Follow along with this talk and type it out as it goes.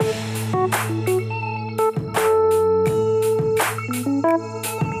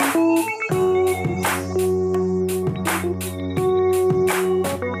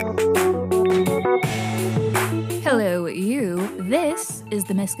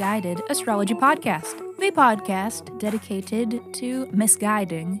Misguided Astrology Podcast, the podcast dedicated to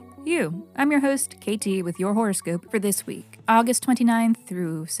misguiding you. I'm your host, KT, with your horoscope for this week, August 29th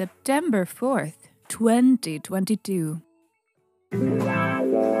through September 4th, 2022.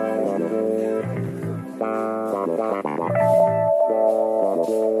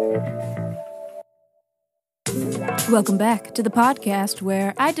 Welcome back to the podcast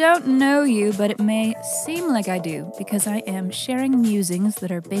where I don't know you, but it may seem like I do, because I am sharing musings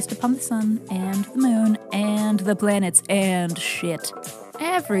that are based upon the sun and the moon and the planets and shit.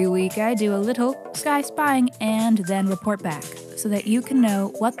 Every week I do a little sky spying and then report back so that you can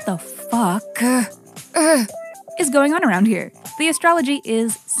know what the fuck is going on around here. The astrology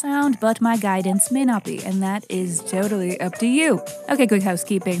is sound, but my guidance may not be, and that is totally up to you. Okay, quick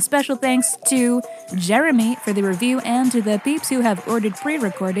housekeeping. Special thanks to Jeremy for the review and to the peeps who have ordered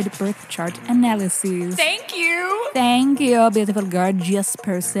pre-recorded birth chart analyses. Thank you! Thank you, beautiful, gorgeous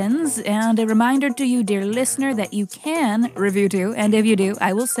persons. And a reminder to you, dear listener, that you can review too, and if you do,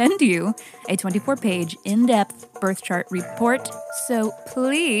 I will send you a 24-page, in-depth birth chart report. So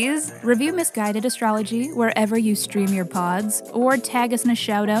please review Misguided Astrology wherever you stream your pods, or tag us in a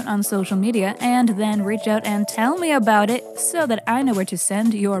shout-out on social media, and then reach out and tell me about it so that I know where to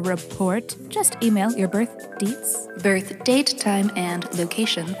send your report. Just email your birth deets, birth date, time, and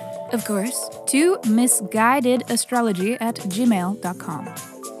location, of course, to misguidedastrology@gmail.com.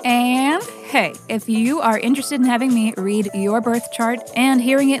 And hey, if you are interested in having me read your birth chart and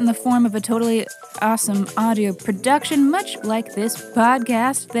hearing it in the form of a totally awesome audio production, much like this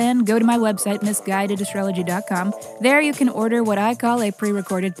podcast, then go to my website, misguidedastrology.com. There you can order what I call a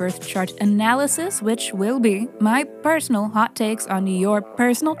pre-recorded birth chart analysis, which will be my personal hot takes on your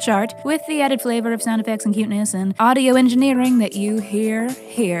personal chart with the added flavor of sound effects and cuteness and audio engineering that you hear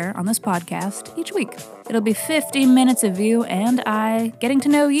here on this podcast each week. It'll be 15 minutes of you and I getting to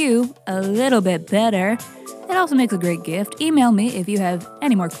know you a little bit better. It also makes a great gift. Email me if you have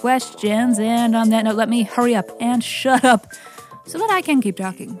any more questions. And on that note, let me hurry up and shut up so that I can keep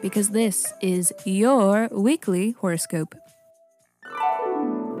talking, because this is your weekly horoscope.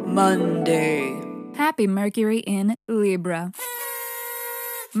 Monday. Happy Mercury in Libra.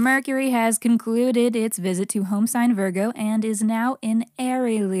 Mercury has concluded its visit to home sign Virgo and is now in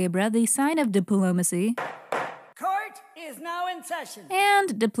Airy Libra, the sign of diplomacy. Court is now in session.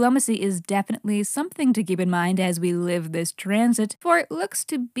 And diplomacy is definitely something to keep in mind as we live this transit, for it looks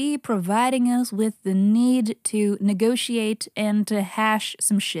to be providing us with the need to negotiate and to hash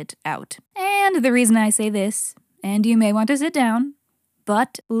some shit out. And the reason I say this, and you may want to sit down,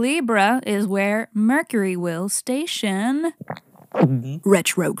 but Libra is where Mercury will station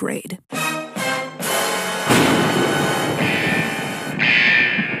retrograde.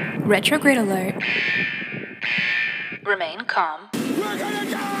 Retrograde alert. Remain calm. We're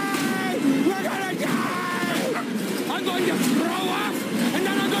gonna die! We're gonna die! I'm going to throw up, and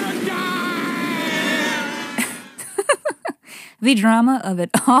then I'm gonna die! The drama of it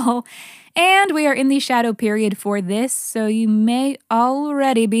all. And we are in the shadow period for this, so you may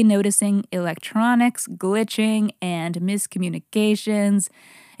already be noticing electronics glitching and miscommunications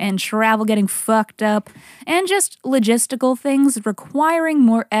and travel getting fucked up and just logistical things requiring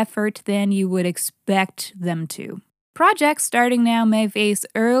more effort than you would expect them to. Projects starting now may face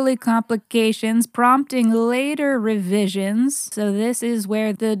early complications, prompting later revisions. So this is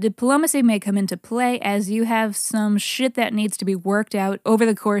where the diplomacy may come into play, as you have some shit that needs to be worked out over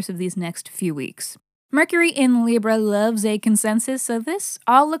the course of these next few weeks. Mercury in Libra loves a consensus, so this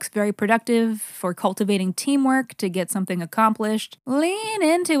all looks very productive for cultivating teamwork to get something accomplished. Lean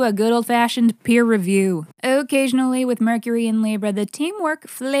into a good old-fashioned peer review. Occasionally, with Mercury in Libra, the teamwork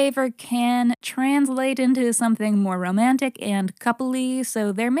flavor can translate into something more romantic and coupley,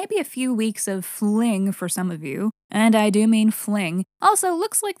 so there may be a few weeks of fling for some of you. And I do mean fling. Also,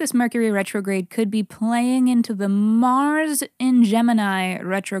 looks like this Mercury retrograde could be playing into the Mars in Gemini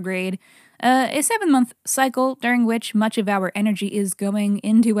retrograde, a 7-month cycle during which much of our energy is going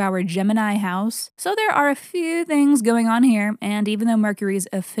into our Gemini house. So there are a few things going on here, and even though Mercury's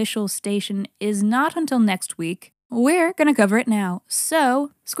official station is not until next week, we're gonna cover it now.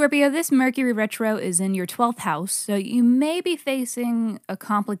 So, Scorpio, this Mercury retro is in your 12th house, so you may be facing a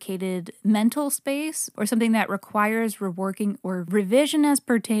complicated mental space or something that requires reworking or revision as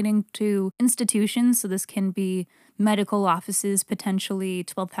pertaining to institutions. So this can be medical offices, potentially.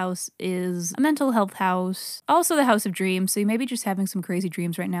 12th house is a mental health house. Also the house of dreams, so you may be just having some crazy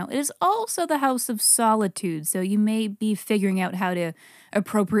dreams right now. It is also the house of solitude, so you may be figuring out how to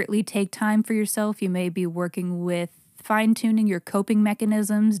appropriately take time for yourself. You may be working with fine-tuning your coping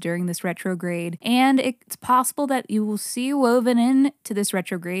mechanisms during this retrograde, and it's possible that you will see woven into this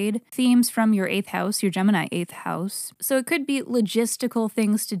retrograde themes from your 8th house, your Gemini 8th house. So it could be logistical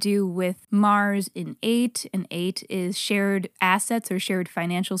things to do with Mars in 8, and 8 is shared assets or shared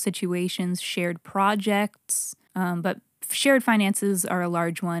financial situations, shared projects, but shared finances are a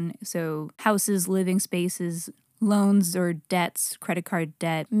large one, so houses, living spaces, loans or debts, credit card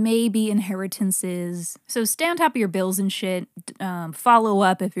debt, maybe inheritances. So stay on top of your bills and shit. Follow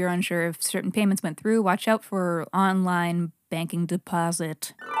up if you're unsure if certain payments went through. Watch out for online banking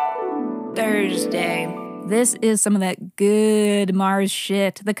deposit. Thursday. This is some of that good Mars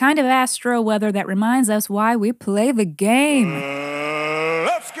shit. The kind of astro weather that reminds us why we play the game.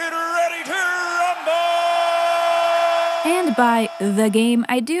 Let's get ready to rumble! And by the game,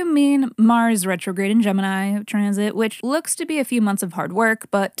 I do mean Mars retrograde in Gemini transit, which looks to be a few months of hard work,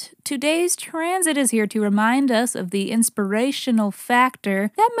 but today's transit is here to remind us of the inspirational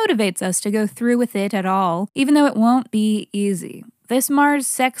factor that motivates us to go through with it at all, even though it won't be easy. This Mars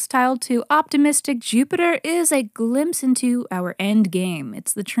sextile to optimistic Jupiter is a glimpse into our end game.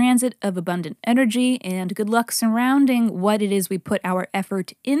 It's the transit of abundant energy and good luck surrounding what it is we put our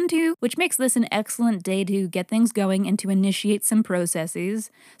effort into, which makes this an excellent day to get things going and to initiate some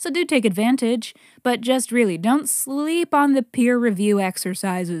processes. So do take advantage, but just really don't sleep on the peer review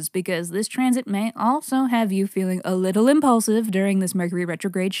exercises, because this transit may also have you feeling a little impulsive during this Mercury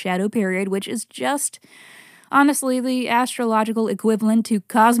retrograde shadow period, which is just honestly the astrological equivalent to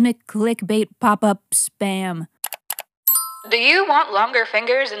cosmic clickbait pop-up spam. Do you want longer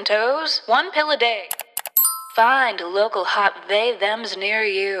fingers and toes? 1 pill a day. Find local hot they-thems near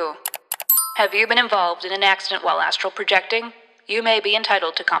you. Have you been involved in an accident while astral projecting? You may be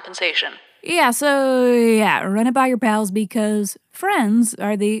entitled to compensation. Yeah, run it by your pals because friends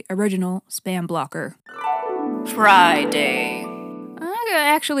are the original spam blocker. Friday.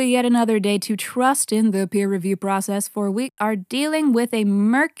 Actually, yet another day to trust in the peer review process, for we are dealing with a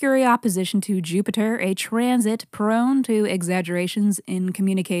Mercury opposition to Jupiter, a transit prone to exaggerations in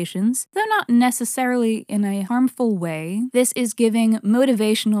communications, though not necessarily in a harmful way. This is giving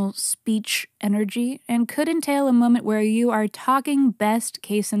motivational speech energy and could entail a moment where you are talking best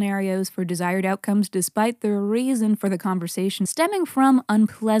case scenarios for desired outcomes despite the reason for the conversation stemming from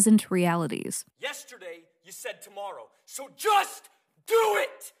unpleasant realities. Yesterday, you said tomorrow, so just do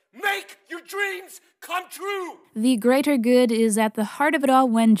it! Make your dreams come true! The greater good is at the heart of it all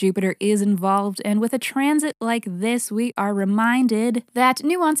when Jupiter is involved, and with a transit like this, we are reminded that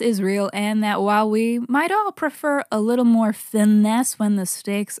nuance is real and that while we might all prefer a little more finesse when the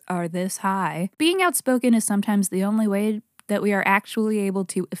stakes are this high, being outspoken is sometimes the only way that we are actually able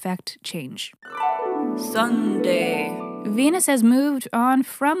to effect change. Sunday. Venus has moved on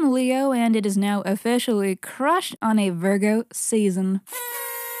from Leo and it is now officially crushed on a Virgo season.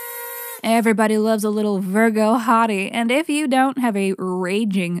 Everybody loves a little Virgo hottie, and if you don't have a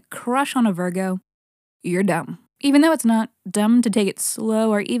raging crush on a Virgo, you're dumb. Even though it's not dumb to take it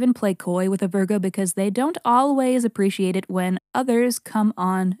slow or even play coy with a Virgo because they don't always appreciate it when others come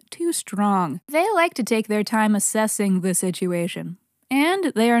on too strong. They like to take their time assessing the situation.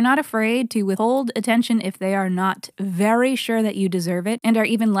 And they are not afraid to withhold attention if they are not very sure that you deserve it, and are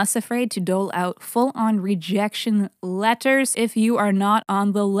even less afraid to dole out full-on rejection letters if you are not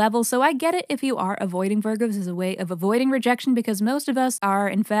on the level. So I get it if you are avoiding Virgos as a way of avoiding rejection, because most of us are,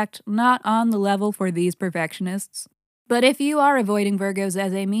 in fact, not on the level for these perfectionists. But if you are avoiding Virgos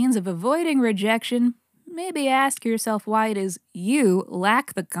as a means of avoiding rejection, maybe ask yourself why it is you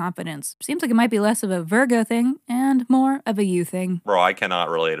lack the confidence. Seems like it might be less of a Virgo thing and more of a you thing. Bro, I cannot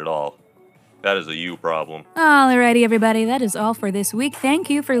relate at all. That is a you problem. Alrighty, everybody, that is all for this week. Thank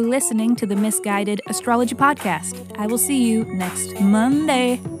you for listening to the Misguided Astrology Podcast. I will see you next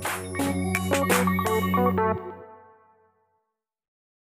Monday.